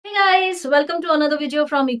guys, welcome to another video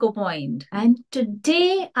from ecopoint, and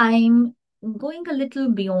today I'm going a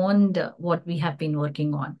little beyond what we have been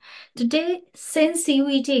working on. Today, since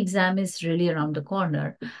CUET exam is really around the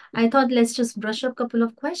corner, I thought let's just brush up a couple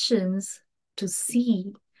of questions to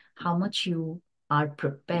see how much you are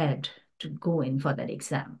prepared to go in for that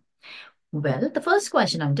exam. Well, the first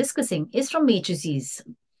question I'm discussing is from Matrices.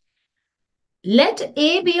 Let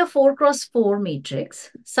A be a 4 cross 4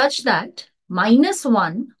 matrix such that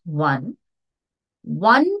 -1, 1,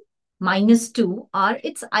 1, -2 are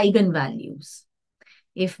its eigenvalues.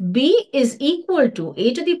 If B is equal to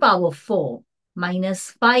a to the power 4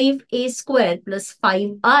 minus 5a squared plus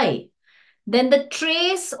 5i, then the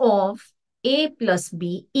trace of a plus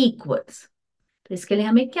b equals. तो इसके लिए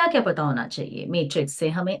हमें क्या क्या पता होना चाहिए? Matrix से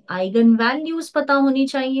हमें आइगन वैल्यूज पता होनी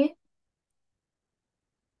चाहिए,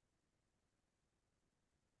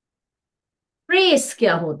 ट्रेस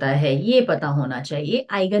क्या होता है ये पता होना चाहिए,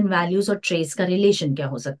 आइगन वैल्यूज और ट्रेस का रिलेशन क्या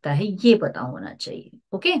हो सकता है ये पता होना चाहिए.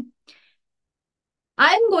 Okay,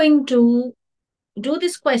 I'm going to do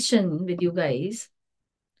this question with you guys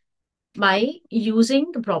by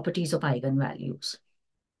using the properties of eigenvalues.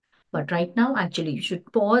 But right now, actually, you should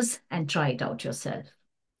pause and try it out yourself.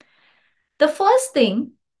 The first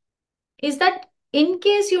thing is that in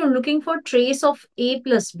case you're looking for trace of a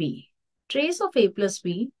plus b, trace of a plus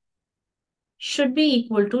b should be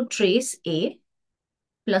equal to trace a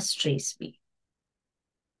plus trace b.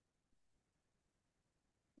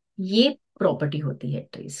 ये property होती है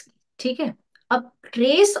trace की. ठीक है, अब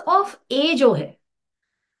trace of ए जो है,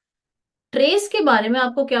 trace के बारे में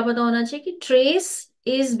आपको क्या पता होना चाहिए कि trace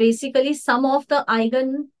is basically some of the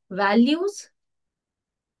eigen values.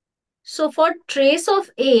 So for trace of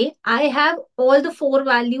A I have all the 4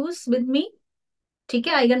 values with me. ठीक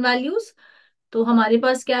है, आइगन वैल्यूज. तो हमारे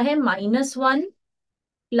पास क्या है? -1,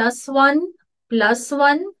 +1,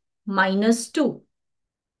 +1, -2.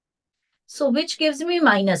 सो विच गिव्स मी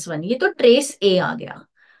 -1. ये तो ट्रेस ए आ गया.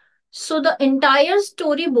 So the entire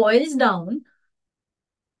story boils down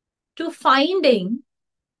to finding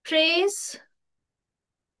trace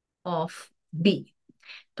of B.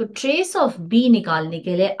 तो ट्रेस ऑफ बी निकालने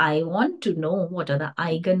के लिए I want to know what are the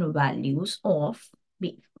eigen values of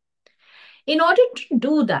B. In order to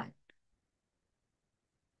do that,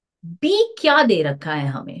 B क्या दे रखा है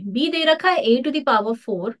हमें? B दे रखा है a to the power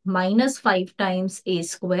 4 minus 5 times a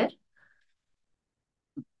square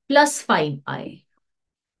plus 5i.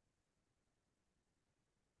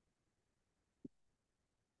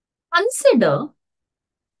 Consider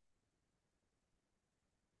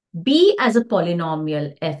b as a polynomial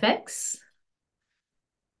fx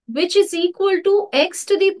which is equal to x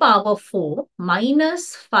to the power 4 minus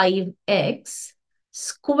 5x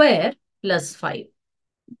square plus 5.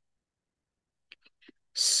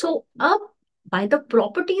 So अब by the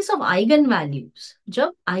properties of eigenvalues,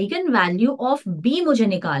 जब eigenvalue of b मुझे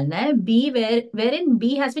निकालना है, b wherein b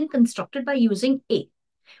has been constructed by using a,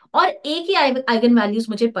 और a की eigenvalues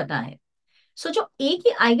मुझे पता है. So जो a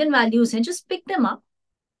की eigenvalues हैं, just pick them up,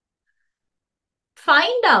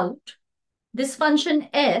 find out this function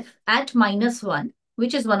f at -1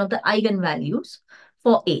 which is one of the eigenvalues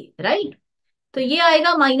for a, right? तो ये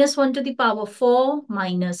आएगा -1 to the power 4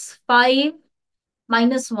 minus 5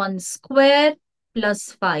 -1 square plus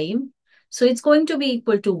 5. So it's going to be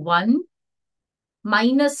equal to 1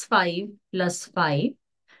 minus 5 plus 5.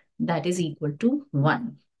 That is equal to 1.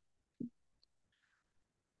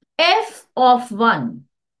 F of 1,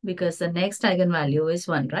 because the next eigenvalue is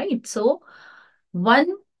 1, right? So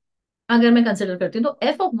 1, अगर मैं consider करती हूँ, तो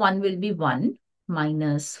f of 1 will be 1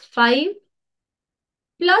 minus 5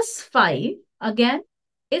 plus 5. Again,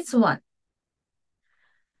 it's 1.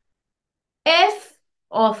 F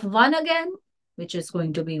of 1 again, which is going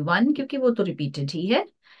to be 1, क्योंकि वो तो repeated ही है.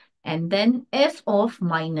 And then f of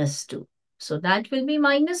 -2. So that will be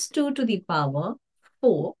 -2 to the power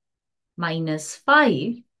 4 minus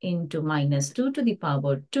 5 into -2 to the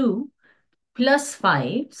power 2 plus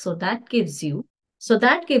 5. So that gives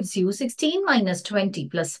you 16 minus 20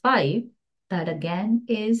 plus 5. That again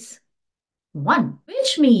is 1,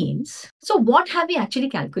 which means, so what have we actually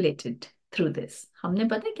calculated through this? हमने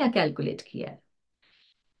पता है क्या calculate किया है?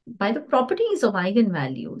 By the properties of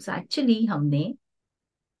eigenvalues, actually हमने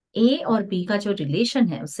A और B का जो रिलेशन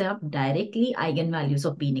है उससे आप directly eigen values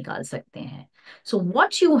of B निकाल सकते हैं. So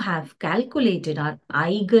what you have calculated are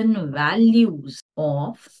eigen values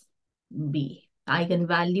of B. Eigen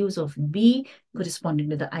values of B corresponding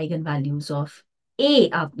to the eigen values of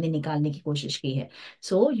A आपने निकालने की कोशिश की है.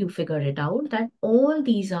 So you figure it out that all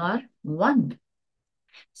these are 1.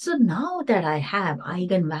 So now that I have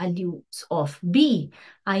eigenvalues of B,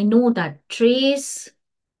 I know that trace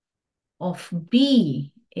of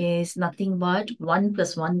B is nothing but 1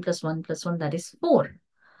 plus 1 plus 1 plus 1, that is 4.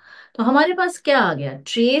 तो हमारे पास क्या आ गया?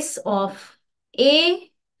 Trace of A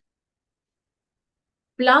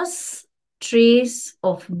plus trace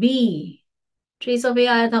of B. Trace of A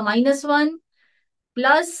आया था -1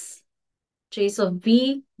 plus trace of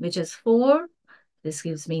B, which is 4. This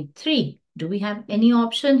gives me 3. Do we have any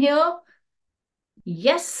option here?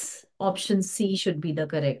 Yes, option C should be the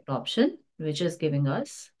correct option, which is giving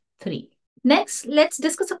us 3. Next, let's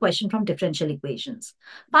discuss a question from differential equations.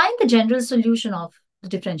 Find the general solution of the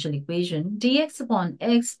differential equation dx upon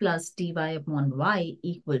x plus dy upon y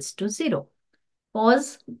equals to 0.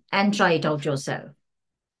 Pause and try it out yourself.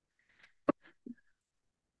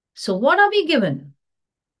 So what are we given?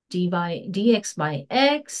 Dx by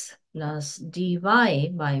x plus dy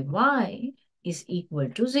by y is equal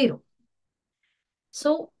to 0.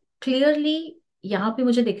 So clearly यहाँ पे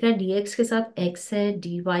मुझे दिख रहा है dx के साथ x है,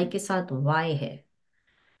 dy के साथ y है.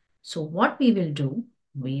 So what we will do,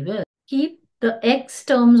 we will keep the x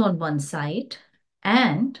terms on one side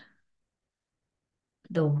and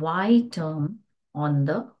the y term on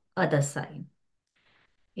the other side.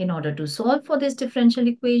 In order to solve for this differential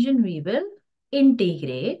equation, we will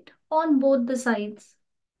integrate on both the sides.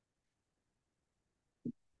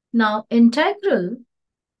 Now, integral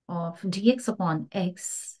of dx upon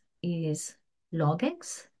x is log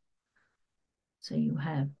x. So you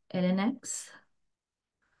have ln x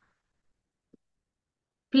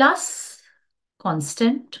plus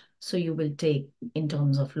constant. So you will take in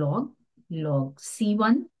terms of log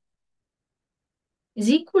c1 is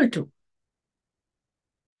equal to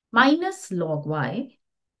minus log y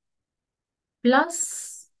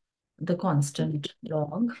plus the constant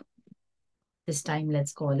log. This time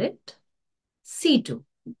let's call it c2.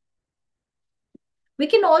 We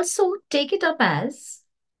can also take it up as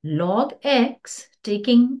log x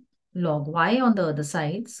taking log y on the other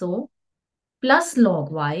side. So plus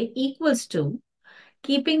log y equals to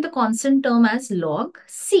keeping the constant term as log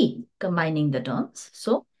c, combining the terms.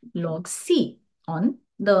 So log c on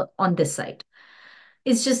this side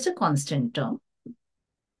is just a constant term.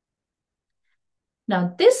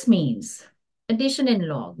 Now this means addition in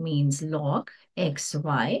log means log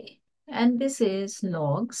xy, and this is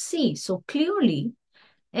log c. So clearly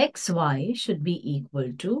xy should be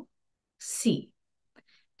equal to c.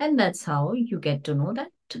 And that's how you get to know that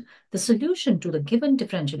the solution to the given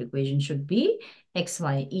differential equation should be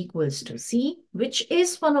xy equals to c, which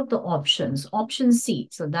is one of the options, option C.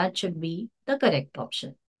 So that should be the correct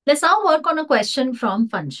option. Let's now work on a question from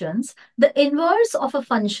functions. The inverse of a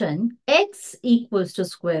function x equals to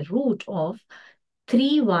square root of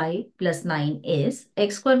 3y plus 9 is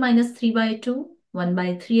x square minus 3 by 2, 1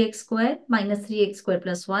 by 3x square minus 3x square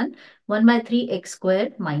plus 1, 1 by 3x square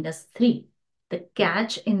minus 3. The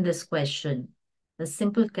catch in this question, the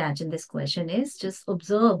simple catch in this question is just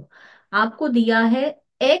observe. आपको दिया है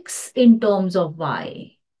x in terms of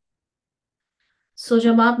y. So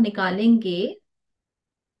जब आप निकालेंगे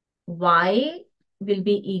y will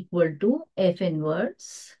be equal to f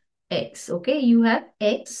inverse x. Okay, you have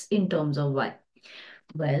x in terms of y.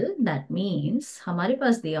 Well, that means हमारे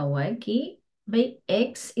पास दिया हुआ है कि भाई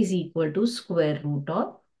x is equal to square root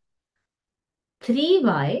of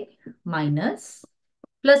 3y minus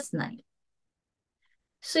plus 9.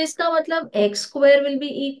 So इसका मतलब x square will be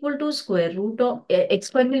equal to square root of x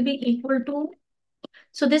square will be equal to,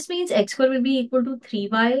 so this means x square will be equal to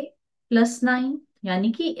 3y plus 9.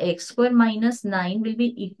 यानी कि x square minus 9 will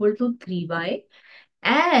be equal to 3y,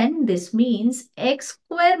 and this means x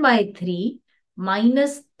square by 3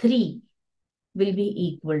 minus 3 will be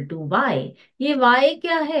equal to y. ये y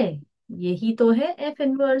क्या है? यही तो है f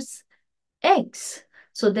inverse x.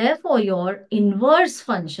 So therefore your inverse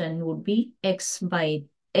function would be x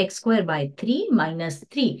square by 3 minus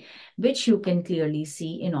 3, which you can clearly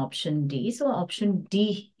see in option D. So option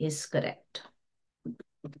D is correct.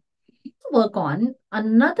 Work on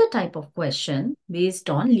another type of question based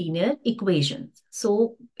on linear equations.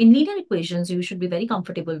 So in linear equations, you should be very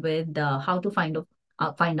comfortable with how to find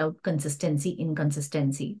out consistency,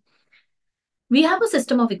 inconsistency. We have a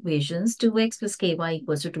system of equations 2x plus ky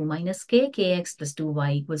equals to 2 minus k, kx plus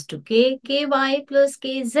 2y equals to k, ky plus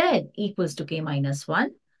kz equals to k minus 1.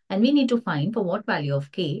 And we need to find for what value of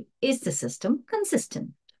k is the system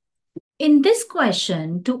consistent. In this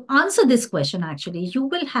question, to answer this question, actually, you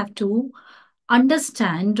will have to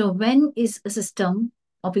understand when is a system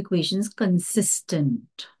of equations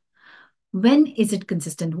consistent. When is it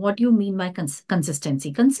consistent? What do you mean by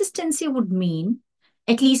consistency? Consistency would mean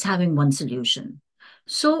at least having one solution.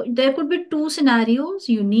 So there could be two scenarios,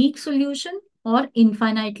 unique solution or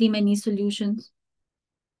infinitely many solutions.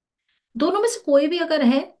 दोनों में से कोई भी अगर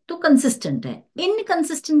है तो consistent है,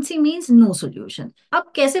 inconsistency means no solution.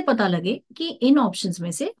 अब कैसे पता लगे कि इन ऑप्शंस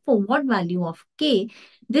में से फॉर व्हाट वैल्यू ऑफ के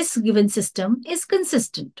this given system is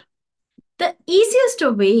consistent? The easiest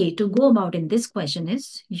way to go about in this question is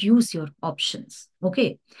use your options. Okay.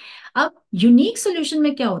 अब यूनिक सोल्यूशन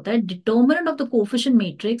में क्या होता है, determinant of the coefficient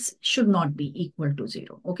matrix should not be equal to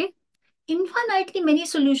zero. Okay, infinitely many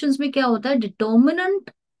solutions में क्या होता है,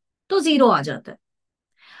 determinant तो जीरो आ जाता है।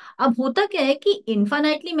 अब होता क्या है कि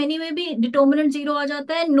इनफाइनाइटली मेनी में भी डिटर्मिनेंट जीरो आ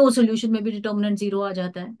जाता है, नो सॉल्यूशन में भी डिटर्मिनेंट जीरो आ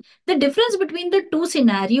जाता है। The difference between the two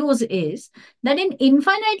scenarios is that in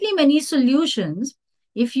infinitely many solutions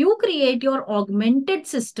if you create your augmented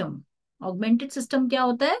system क्या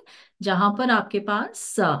होता है, जहां पर आपके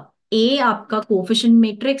पास ए आपका कोफिशिएंट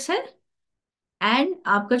मैट्रिक्स है एंड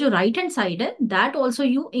आपका जो राइट हैंड साइड है that also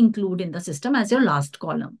you include in the system as your last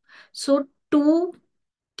column. So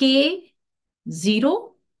 2k 0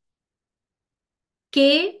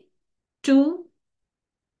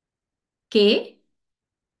 k2k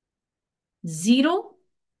 0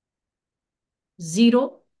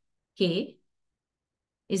 0k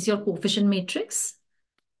is your coefficient matrix.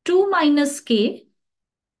 2 minus k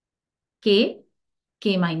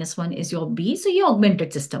minus 1 is your b. So ये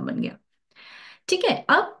augmented system बन गया। ठीक है,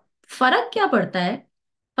 अब फर्क क्या पड़ता है,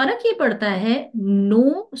 फर्क ये पड़ता है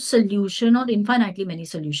नो सोल्यूशन और इनफाइनाइटली मेनी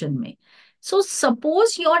सोल्यूशन में। So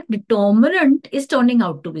suppose your determinant is turning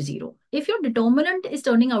out to be zero. If your determinant is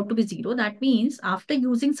turning out to be zero that means after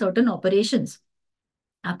using certain operations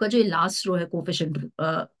आपका जो लास्ट रो है coefficient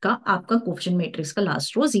का, आपका coefficient matrix का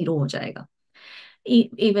last row zero हो जाएगा,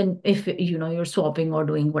 even if you know you're swapping or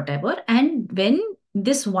doing whatever. And when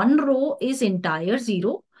this one row is entire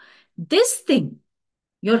zero, this thing,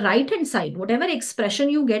 your right hand side, whatever expression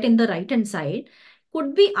you get in the right hand side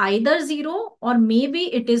could be either zero or maybe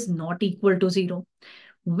it is not equal to zero.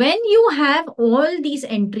 When you have all these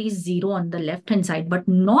entries zero on the left hand side but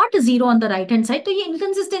not zero on the right hand side, तो ये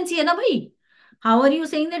inconsistency है ना भाई। How are you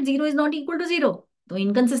saying that zero is not equal to zero? तो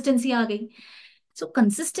inconsistency आ गई। सो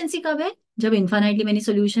consistency कब है, जब इनफाइनाइटली मेनी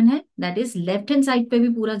सोल्यूशन है, that is left hand side पे भी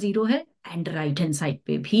पूरा जीरो है एंड राइट हैंड साइड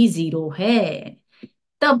पे भी जीरो है,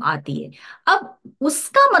 तब आती है। अब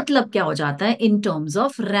उसका मतलब क्या हो जाता है in terms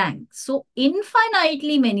of rank. So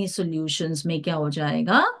infinitely many solutions में क्या हो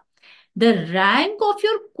जाएगा, the rank of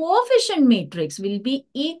your coefficient matrix will be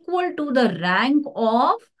equal to the rank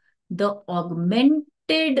of the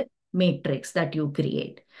augmented matrix that you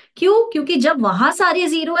create. क्यों, क्योंकि जब वहां सारे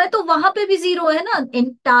जीरो है तो वहां पे भी जीरो है ना,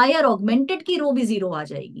 एंटायर ऑगमेंटेड की रो भी जीरो आ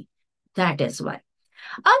जाएगी, दैट इज वाई।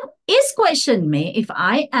 अब इस क्वेश्चन में if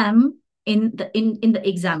I am in the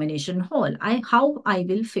examination hall, how I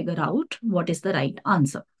will figure out what is the right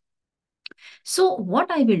answer. So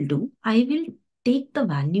what I will do, I will take the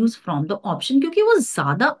values from the option क्योंकि वो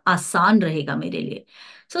ज्यादा आसान रहेगा मेरे लिए।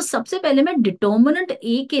 So सबसे पहले मैं डिटर्मिनेंट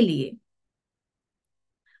ए के लिए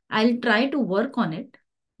I'll try to work on it.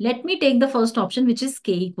 Let me take the first option which is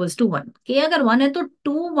k equals to 1. K अगर 1 है तो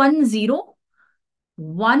 2 1 0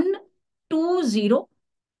 1 2 0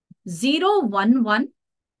 0 1 1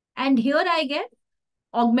 and here I get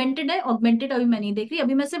augmented है, augmented अभी मैं नहीं देख रही,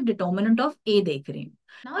 अभी मैं सिर्फ determinant of a देख रही हूँ।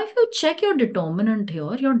 Now if you check your determinant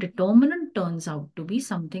here, your determinant turns out to be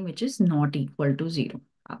something which is not equal to 0.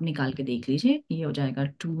 आप निकाल के देख लीजिए, ये हो जाएगा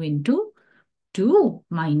 2 into 2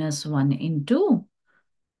 minus 1 into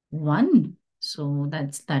 1. So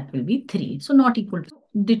that will be 3. So not equal to,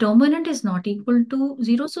 determinant is not equal to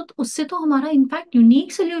 0. So उससे तो हमारा in fact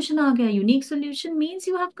unique solution आ गया। Unique solution means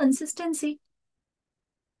you have consistency.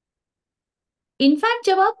 In fact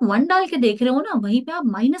जब आप 1 डाल के देख रहे हो ना, वहीं पे आप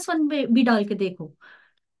 -1 भी डाल के देखो,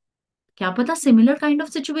 क्या पता सिमिलर काइंड ऑफ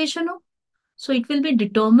सिचुएशन हो। So it will be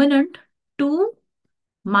determinant 2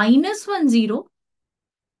 -1 0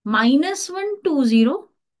 -1 2 0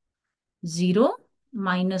 0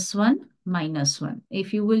 -1 -1.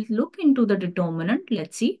 If you will look into the determinant,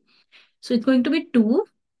 let's see. So it's going to be 2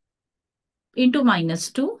 into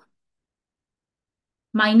 -2.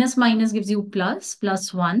 Minus minus gives you plus,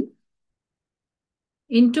 plus 1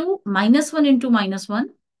 into -1 into -1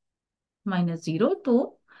 -0,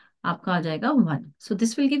 तो आपका आ जाएगा 1. So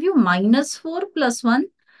this will give you -4 plus 1.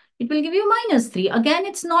 It will give you -3. Again,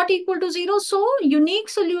 it's not equal to 0. So unique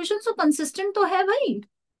solution, so consistent तो है भाई,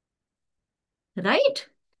 right?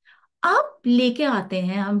 अब लेके आते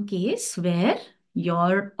हैं हम केस वेयर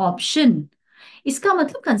योर ऑप्शन, इसका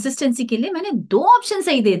मतलब कंसिस्टेंसी के लिए मैंने दो ऑप्शन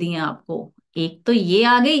सही दे दिए हैं आपको, एक तो ये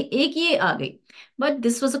आ गई, एक ये आ गई। But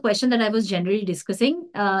this was a question that I was generally discussing,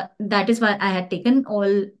 that is why I had taken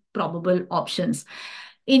all probable options.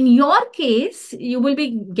 In your case, you will be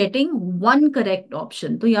getting one correct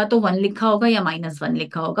option. तो या तो 1 लिखा होगा या -1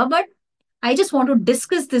 लिखा होगा, but I just want to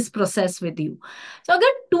discuss this process with you. तो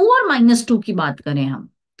अगर 2 और -2 की बात करें हम,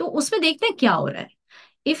 तो उसमें देखते हैं क्या हो रहा है.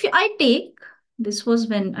 If I take, this was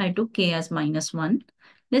when I took k as -1,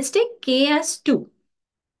 let's take k as 2.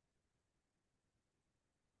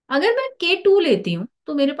 अगर मैं k2 लेती हूं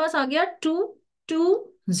तो मेरे पास आ गया 2 2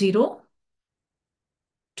 0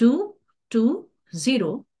 2 2 0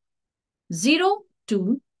 0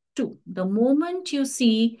 2 2. The moment you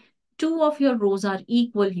see two of your rows are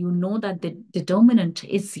equal, you know that the determinant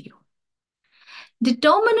is 0.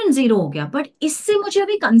 Determinant 0 हो गया, but इससे मुझे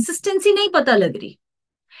अभी कंसिस्टेंसी नहीं पता लग रही.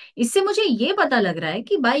 इससे मुझे ये पता लग रहा है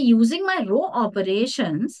कि by using my row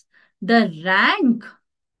operations, the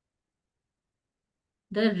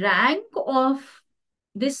rank of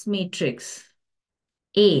this matrix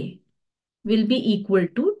A will be equal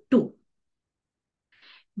to 2.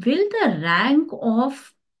 Will the rank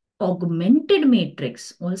of augmented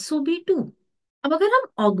matrix also be 2? अब अगर हम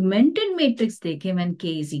augmented matrix देखें when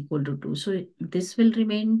k is equal to 2, so this will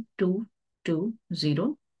remain 2 2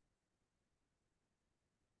 0.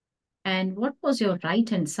 And what was your right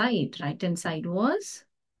hand side? Right hand side was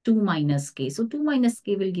 2 minus k. So 2 minus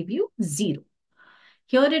k will give you 0.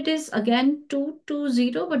 Here it is again 2 2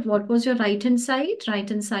 0. But what was your right hand side? Right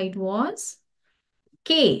hand side was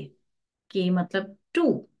k. K मतलब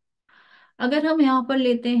 2. अगर हम यहां पर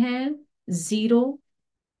लेते हैं 0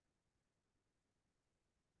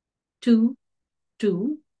 2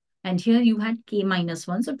 2, and here you had k minus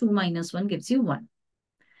 1, so 2 minus 1 gives you 1.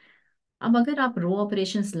 अब अगर आप रो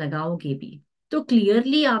ऑपरेशंस लगाओगे भी, तो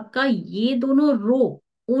क्लियरली आपका ये दोनों रो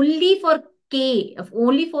ओनली फॉर के,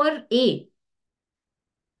 ओनली फॉर ए,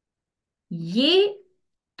 ये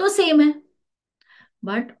तो सेम है,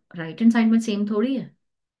 बट राइट हैंड साइड में सेम थोड़ी है.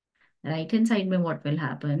 राइट हैंड साइड में what will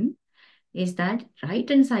happen is that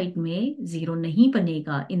right hand side में 0 नहीं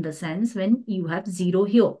बनेगा, in the sense when you have 0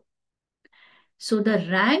 here. So the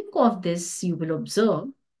rank of this you will observe,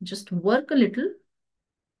 just work a little,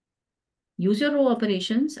 use your row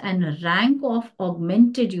operations, and rank of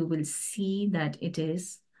augmented you will see that it is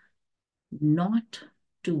not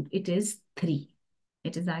 2, it is 3.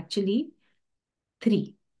 It is actually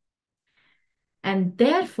 3. And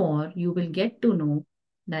therefore you will get to know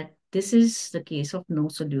that this is the case of no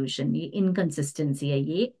solution. ये inconsistency है,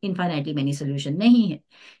 ये infinitely many solution नहीं है.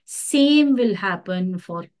 Same will happen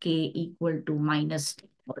for k equal to -2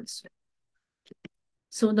 also.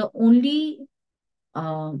 So the only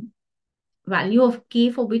value of k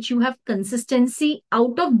for which you have consistency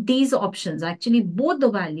out of these options, actually both the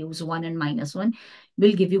values 1 and -1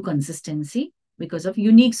 will give you consistency because of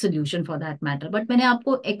unique solution for that matter. But मैंने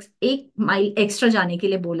आपको एक mile extra जाने के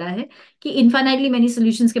लिए बोला है कि infinitely many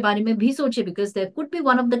solutions के बारे में भी सोचे, because there could be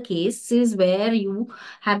one of the cases where you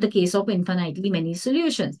have the case of infinitely many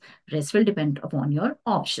solutions. Rest will depend upon your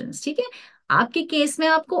options. ठीक है, आपके केस में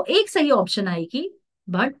आपको एक सही ऑप्शन आएगी,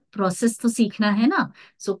 बट प्रोसेस तो सीखना है ना.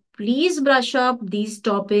 So please brush up these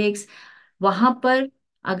topics. वहां पर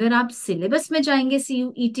अगर आप सिलेबस में जाएंगे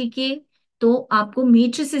CUET के, तो आपको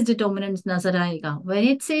matrices determinants नजर आएगा. When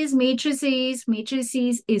it says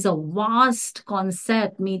matrices is a vast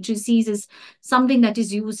concept. Matrices is something that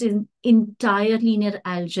is used in entire linear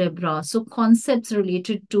algebra. So concepts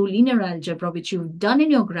related to linear algebra which you've done in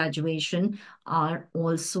your graduation are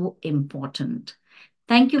also important.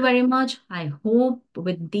 Thank you very much. I hope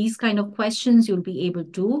with these kind of questions, you'll be able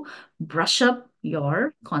to brush up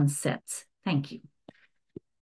your concepts. Thank you.